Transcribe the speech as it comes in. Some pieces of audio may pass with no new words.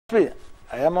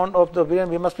I am of the opinion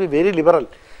we must be very liberal.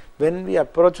 When we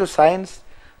approach to science,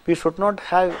 we should not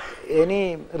have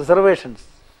any reservations.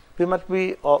 We must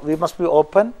be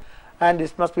open, and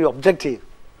it must be objective.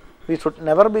 We should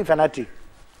never be fanatic.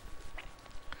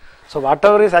 So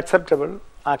whatever is acceptable,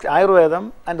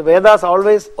 Ayurvedam and the Vedas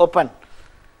always open.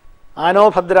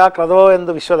 Ano Bhadra Krado and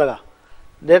the Vishwadaga.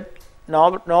 That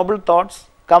noble thoughts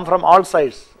come from all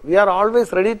sides. We are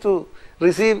always ready to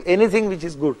receive anything which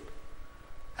is good.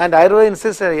 And Ayurveda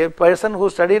insists a person who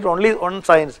studied only one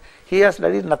science, he has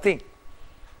studied nothing.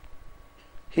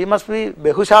 He must be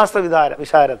Behushastra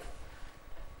Visharad.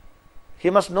 He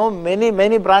must know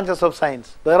many branches of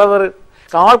science. Wherever,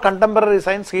 all contemporary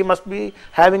science, he must be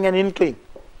having an inkling.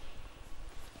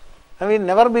 I mean,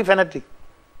 never be fanatic.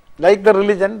 Like the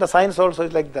religion, the science also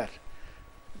is like that.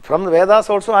 From the Vedas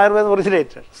also Ayurveda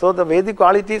originated. So the Vedic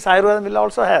qualities Ayurveda will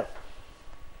also have.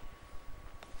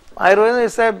 Ayurveda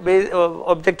is a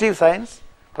objective science,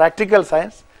 practical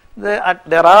science. There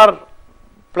are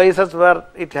places where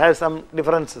it has some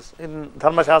differences in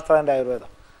Dharma Shastra and Ayurveda.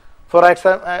 For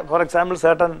example,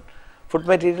 certain food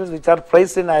materials which are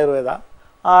placed in Ayurveda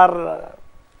are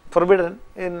forbidden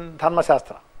in Dharma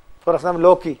Shastra. For example,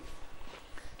 Loki.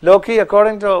 Loki,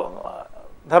 according to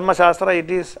Dharma Shastra,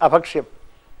 it is abhakshyam.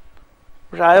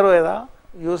 But Ayurveda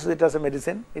uses it as a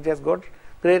medicine. It has got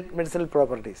great medicinal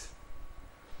properties.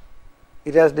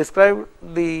 It has described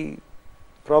the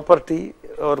property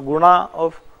or guna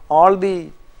of all the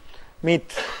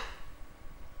meat.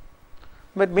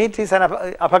 But meat is an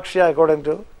abhakshya according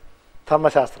to Dharma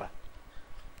Shastra.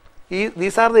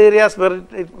 These are the areas where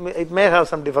it may have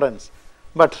some difference.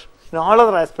 But in all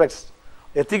other aspects,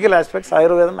 ethical aspects,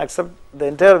 Ayurveda accepts the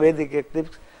entire Vedic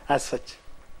ethics as such.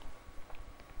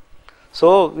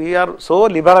 So we are so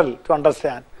liberal to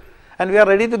understand, and we are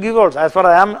ready to give also. As far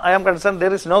as I am concerned,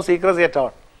 there is no secrecy at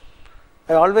all.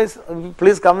 I always,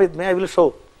 please come with me, I will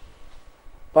show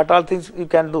what all things you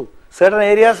can do. Certain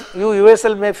areas you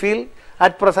yourself may feel,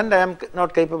 at present I am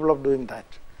not capable of doing that.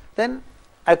 Then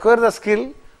acquire the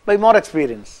skill by more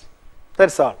experience.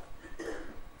 That's all.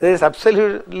 There is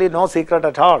absolutely no secret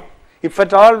at all. If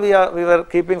at all we were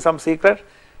keeping some secret,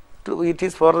 it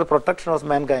is for the protection of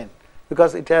mankind,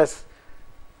 because it has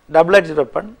double-edged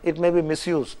weapon. It may be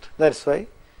misused. That's why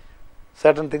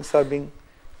certain things are being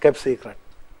kept secret.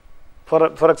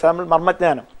 For example,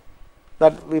 Marmajnanam,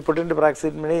 that we put into practice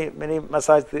in many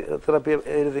massage therapy,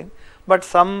 everything. But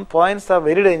some points are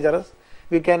very dangerous.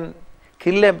 We can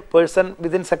kill a person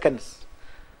within seconds.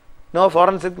 No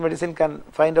forensic medicine can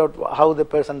find out how the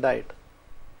person died.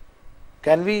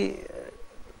 Can we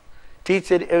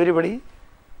teach everybody?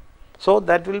 So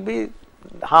that will be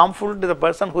harmful to the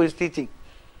person who is teaching.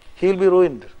 He will be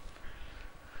ruined.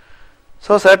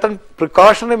 So certain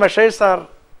precautionary measures are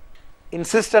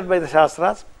insisted by the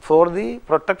Shastras for the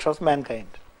protection of mankind.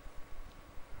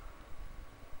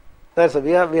 That's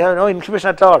we have no inhibition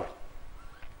at all.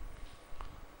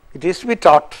 It is to be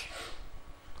taught.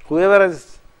 Whoever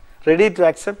is ready to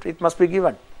accept, it must be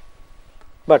given.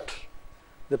 But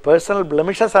the personal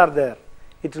blemishes are there.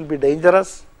 It will be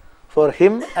dangerous for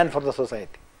him and for the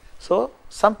society. So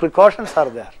some precautions are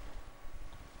there.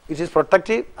 It is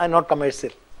protective and not commercial.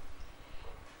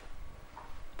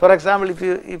 For example,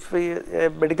 if a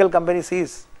medical company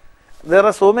sees, there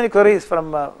are so many queries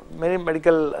from many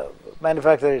medical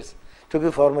manufacturers to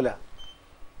give formula.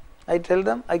 I tell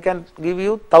them, I can give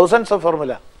you thousands of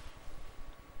formula,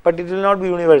 but it will not be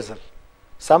universal.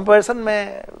 Some person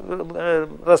may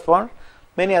respond,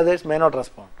 many others may not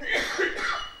respond.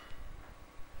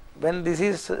 When this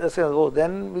is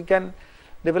then we can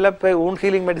develop a wound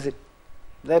healing medicine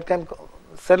that can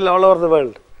sell all over the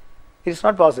world. It is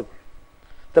not possible.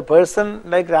 The person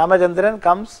like Ramachandran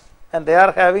comes and they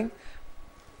are having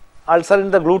ulcer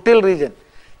in the gluteal region.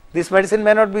 This medicine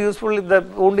may not be useful if the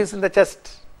wound is in the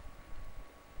chest.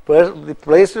 The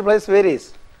place to place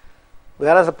varies.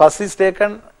 Whereas a pus is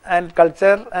taken and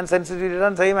culture and sensitivity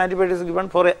and same antibiotics is given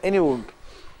for any wound.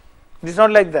 It is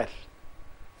not like that.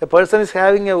 A person is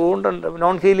having a wound on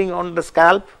non-healing on the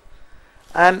scalp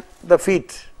and the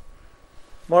feet.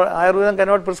 Ayurveda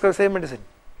cannot prescribe same medicine.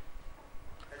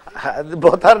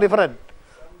 Both are different.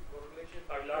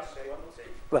 I will ask one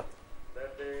thing.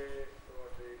 That you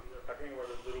are talking about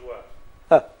the Durva.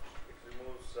 It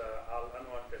removes all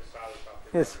unwanted salt.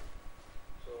 Yes.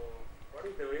 So, what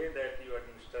is the way that you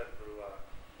administer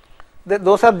Durva?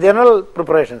 Those are general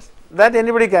preparations. That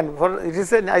anybody can. It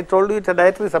is I told you it's a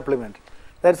dietary supplement.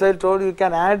 That's why I told you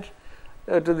can add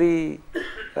to the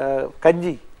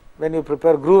kanji when you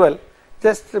prepare gruel.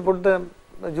 Just put the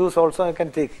juice also you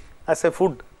can take as a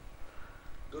food.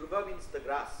 Durva means the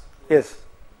grass. Yes.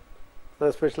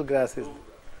 the special grass is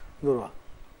durva.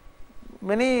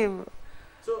 Many.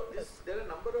 So there are a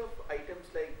number of items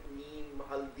like neem,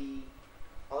 haldi,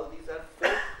 all these are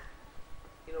folk.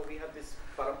 We have this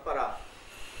parampara.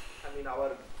 I mean,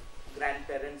 our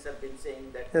grandparents have been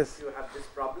saying that Yes. if you have this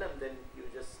problem, then you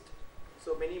just.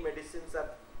 So many medicines are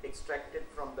extracted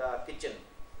from the kitchen.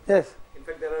 Yes. In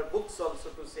fact, there are books also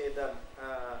to say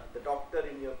the doctor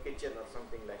in your kitchen or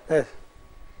something like that. Yes.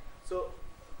 So,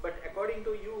 but according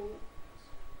to you,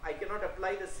 I cannot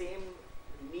apply the same.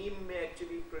 Neem may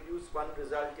actually produce one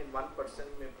result in one person,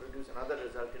 may produce another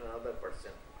result in another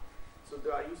person. So,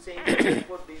 are you saying that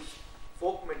therefore these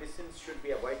folk medicines should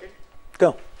be avoided?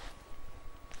 No.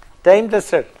 Time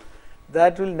tested.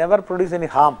 That will never produce any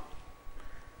harm.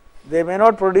 They may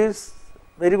not produce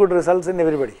very good results in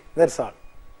everybody. That's all.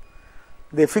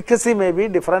 The efficacy may be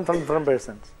different from different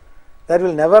persons. That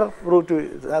will never prove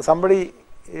to somebody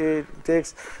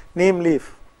takes neem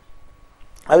leaf.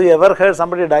 Have you ever heard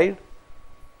somebody died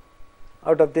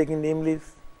out of taking neem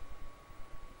leaves?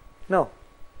 No.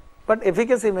 But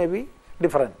efficacy may be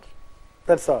different.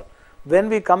 That's all. When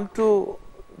we come to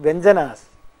Vyanjanas,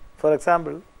 for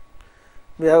example,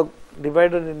 we have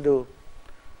divided into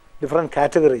different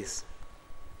categories.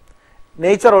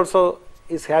 Nature also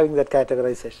is having that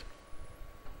categorization.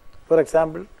 For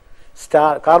example,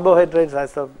 carbohydrates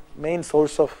as the main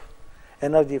source of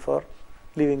energy for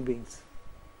living beings.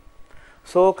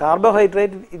 So,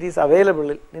 carbohydrate, it is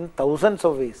available in thousands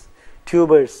of ways,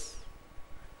 tubers,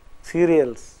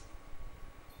 cereals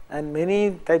and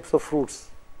many types of fruits.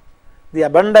 The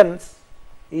abundance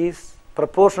is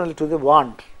proportional to the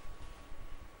want.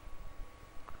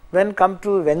 When come to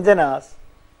Vyanjanas,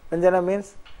 Vyanjana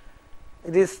means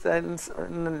it is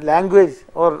in language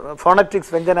or phonetics,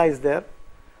 Vyanjana is there,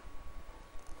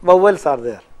 vowels are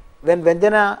there. When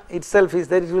Vyanjana itself is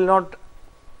there,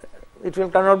 it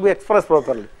cannot be expressed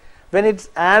properly. When it's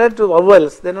added to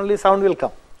vowels, then only sound will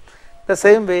come. The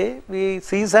same way we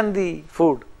season the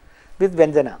food with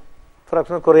Vyanjana. For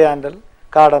example, coriander,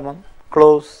 cardamom,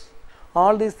 cloves,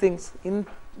 all these things in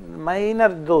minor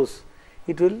dose,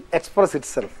 it will express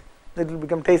itself. It will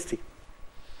become tasty.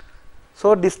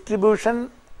 So, distribution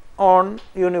on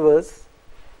universe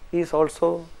is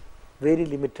also very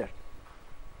limited.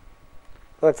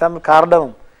 For example,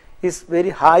 cardamom is very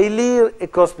highly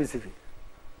eco-specific,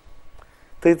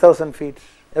 3000 feet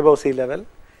above sea level,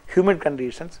 humid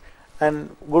conditions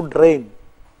and good rain,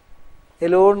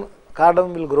 alone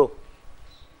cardamom will grow,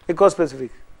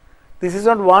 eco-specific. This is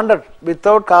not wanted.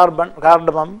 Without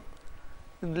cardamom,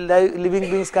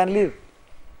 living beings can live,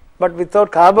 but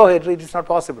without carbohydrate it is not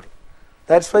possible.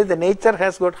 That is why the nature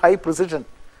has got high precision.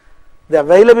 The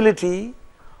availability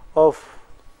of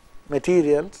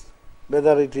materials,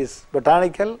 whether it is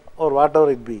botanical or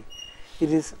whatever it be,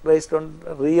 it is based on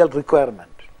real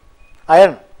requirement.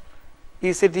 Iron,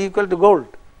 is it equal to gold?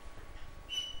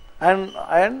 And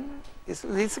iron is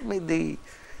the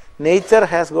nature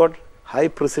has got high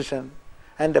precision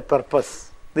and a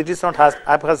purpose. It is not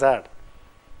haphazard.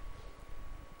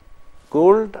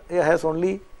 Gold has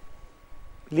only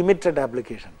limited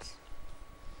applications.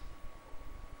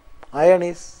 Iron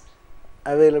is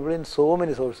available in so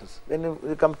many sources. When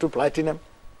you come to platinum,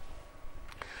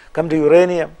 come to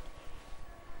uranium,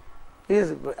 it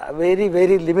is very,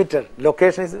 very limited.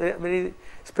 Location is very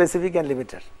specific and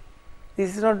limited.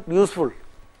 This is not useful.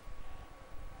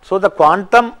 So, the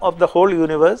quantum of the whole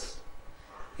universe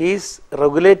is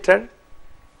regulated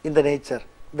in the nature.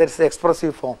 There is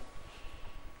expressive form.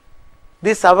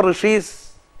 This our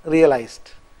rishis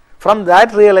realized. From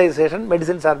that realization,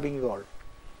 medicines are being evolved.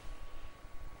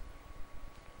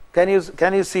 Can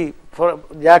you see, for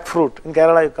jackfruit in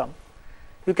Kerala you come,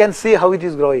 you can see how it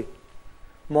is growing.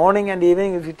 Morning and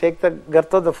evening, if you take the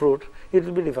girth of the fruit, it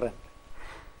will be different.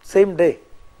 Same day.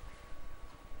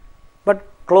 But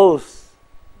cloves,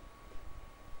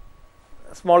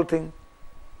 small thing,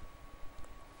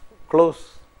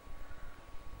 cloves,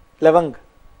 lavang,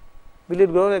 will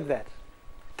it grow like that?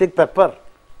 Take pepper.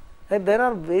 And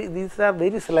these are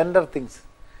very slender things.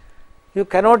 You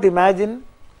cannot imagine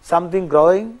something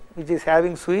growing which is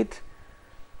having sweet.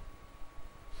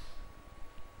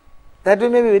 That will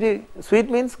be very sweet,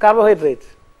 means carbohydrate.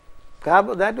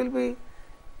 That will be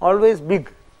always big.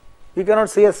 You cannot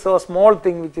see a so small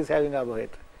thing which is having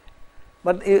carbohydrate.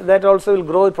 But that also will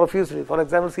grow profusely. For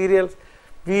example, cereals,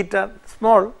 wheat are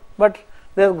small, but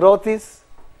their growth is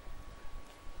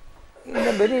in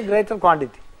a very greater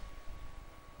quantity.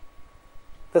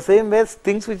 The same way,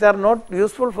 things which are not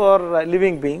useful for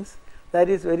living beings, that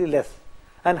is very less.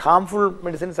 And harmful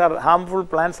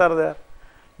plants are there.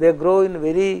 They grow in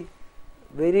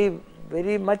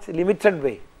very much limited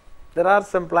way. There are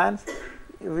some plants,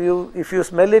 if you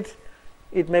smell it,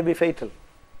 it may be fatal.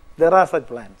 There are such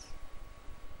plants.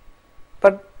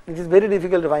 But it is very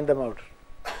difficult to find them out.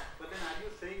 But then are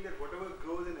you saying that whatever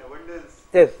grows in abundance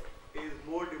Yes. is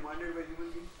more demanded by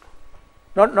human beings?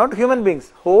 Not human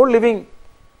beings, whole living.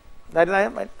 That is I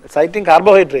am citing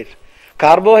carbohydrate.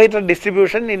 Carbohydrate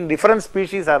distribution in different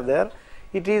species are there.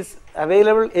 It is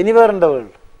available anywhere in the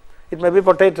world. It may be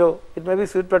potato, it may be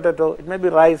sweet potato, it may be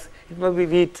rice, it may be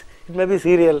wheat, it may be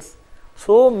cereals.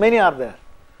 So many are there.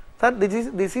 That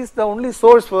this is the only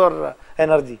source for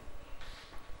energy.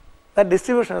 That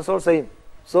distribution is all same.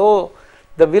 So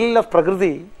the will of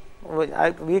Prakriti,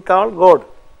 we call God.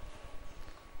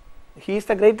 He is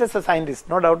the greatest scientist,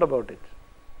 no doubt about it.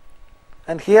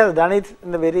 And he has done it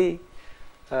in a very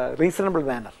reasonable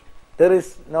manner. There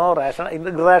is no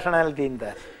irrationality in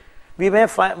that. We may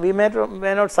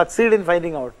not succeed in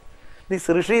finding out. These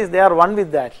rishis, they are one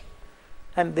with that,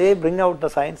 and they bring out the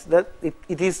science that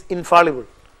it is infallible.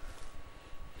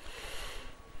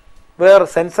 Where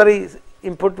sensory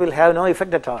input will have no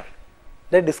effect at all.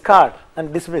 They discard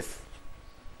and dismiss.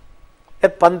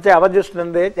 Yat pancha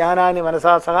avajushnande jnanani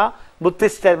manasa saha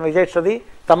buddhishcha vijeshati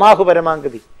tamahu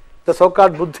paramangati. The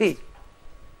so-called buddhi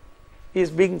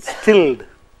is being stilled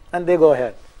and they go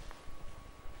ahead.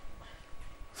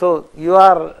 So you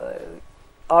are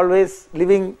always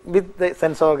living with the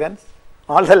sense organs.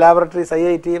 All the laboratories,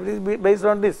 IIT, everything is based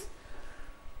on this.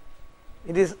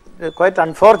 It is quite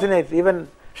unfortunate. Even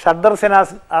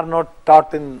Shaddarsanas are not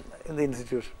taught in the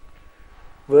institution.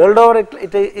 World over,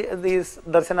 these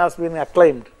darsanas being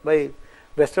acclaimed by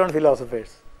Western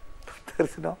philosophers.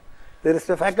 There is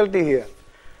a faculty here.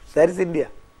 That is India.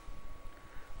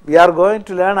 We are going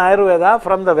to learn Ayurveda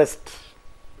from the West.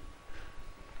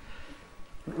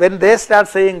 When they start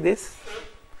saying this,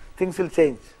 things will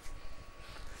change.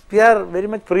 We are very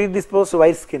much predisposed to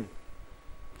white skin.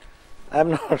 I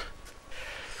am not.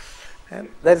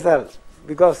 That is all.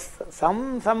 Because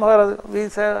somehow we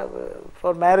say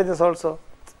for marriages also,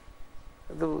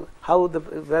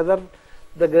 whether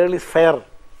the girl is fair.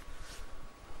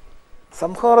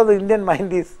 Somehow the Indian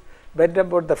mind is bent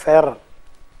about the fairer.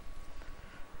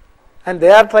 And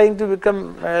they are trying to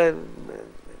become,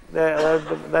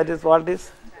 that is what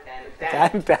is?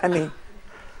 Tanning.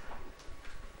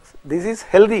 This is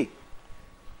healthy.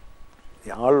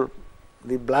 All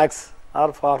the blacks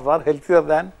are far healthier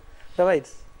than the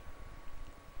whites.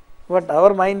 But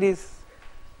our mind is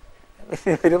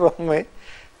in a very wrong way.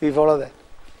 We follow that.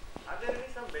 Are there any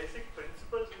some basic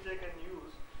principles which I can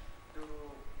use to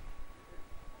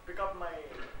pick up my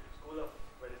school of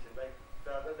medicine? Like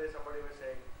the other day somebody was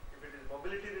saying, if it is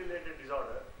mobility related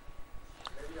disorder,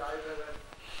 maybe Ayurveda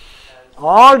and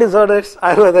All disorders,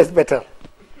 Ayurveda is better.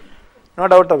 No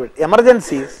doubt of it.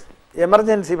 Emergencies,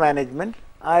 emergency management,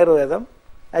 Ayurveda.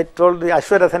 I told the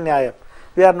Ashwarasa Nyaya,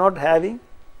 we are not having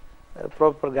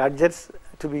proper gadgets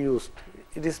to be used.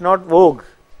 It is not vogue,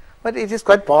 but it is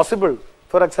quite possible.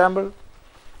 For example,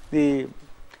 the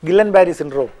Guillain-Barré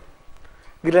syndrome,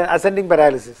 ascending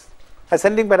paralysis.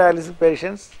 Ascending paralysis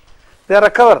patients, they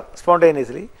recover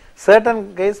spontaneously.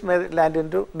 Certain case may land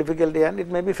into difficulty and it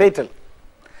may be fatal.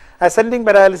 Ascending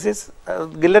paralysis,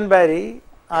 Guillain-Barré,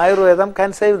 Ayurveda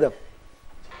can save them.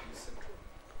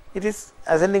 It is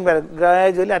ascending paralysis.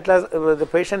 Gradually, at last, the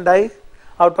patient dies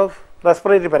out of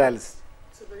respiratory paralysis.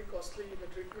 It's a very costly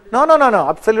treatment. No,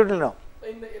 absolutely no.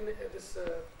 In this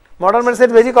Modern medicine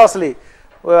is very costly.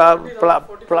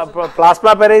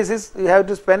 Plasma paralysis, you have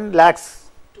to spend lakhs.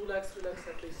 2 lakhs, 3 lakhs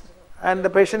at least. And the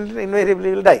patient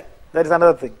invariably will die. That is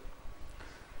another thing.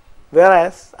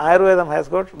 Whereas Ayurveda has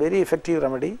got very effective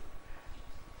remedy,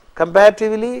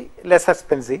 comparatively less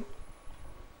expensive,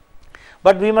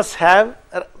 but we must have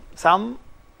some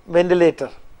ventilator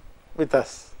with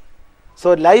us.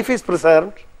 So life is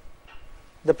preserved,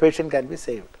 the patient can be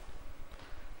saved.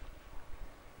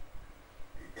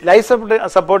 Life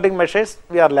supporting measures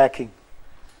we are lacking.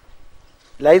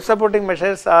 Life supporting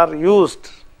measures are used,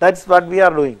 that is what we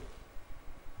are doing.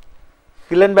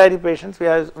 Guillain-Barré patients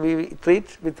we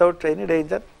treat without any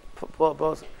danger.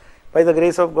 By the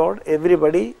grace of God,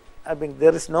 everybody,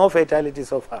 there is no fatality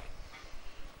so far.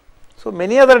 So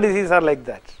many other diseases are like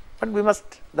that. But we must,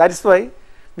 that is why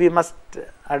we must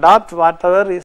adopt whatever is